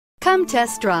Come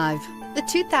test drive the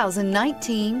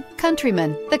 2019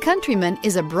 Countryman. The Countryman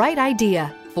is a bright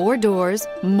idea. 4 doors,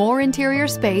 more interior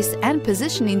space, and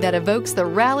positioning that evokes the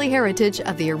rally heritage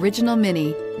of the original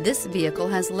Mini. This vehicle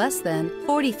has less than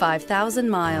 45,000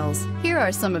 miles. Here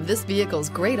are some of this vehicle's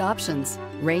great options: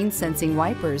 rain-sensing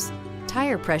wipers,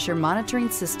 tire pressure monitoring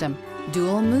system,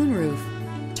 dual moonroof,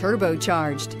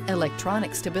 turbocharged,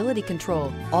 electronic stability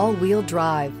control, all-wheel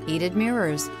drive, heated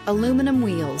mirrors, aluminum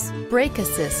wheels, brake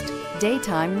assist,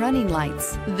 daytime running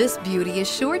lights. This beauty is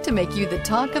sure to make you the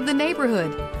talk of the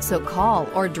neighborhood. So call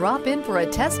or drop in for a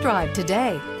test drive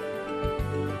today.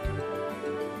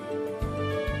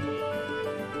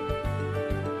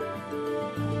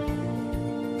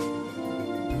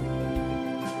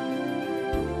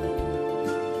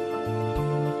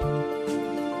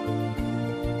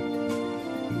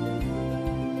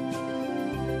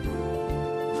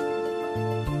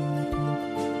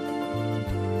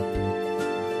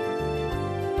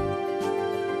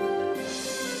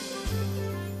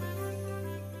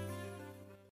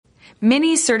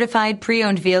 MINI certified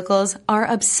pre-owned vehicles are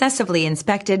obsessively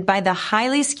inspected by the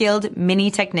highly skilled MINI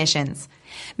technicians.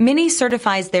 MINI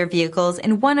certifies their vehicles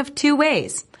in one of 2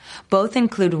 ways. Both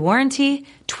include warranty,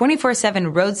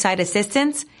 24/7 roadside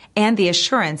assistance, and the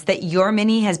assurance that your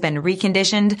MINI has been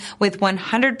reconditioned with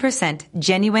 100%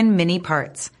 genuine MINI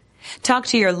parts. Talk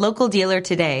to your local dealer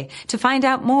today to find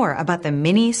out more about the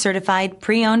MINI certified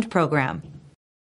pre-owned program.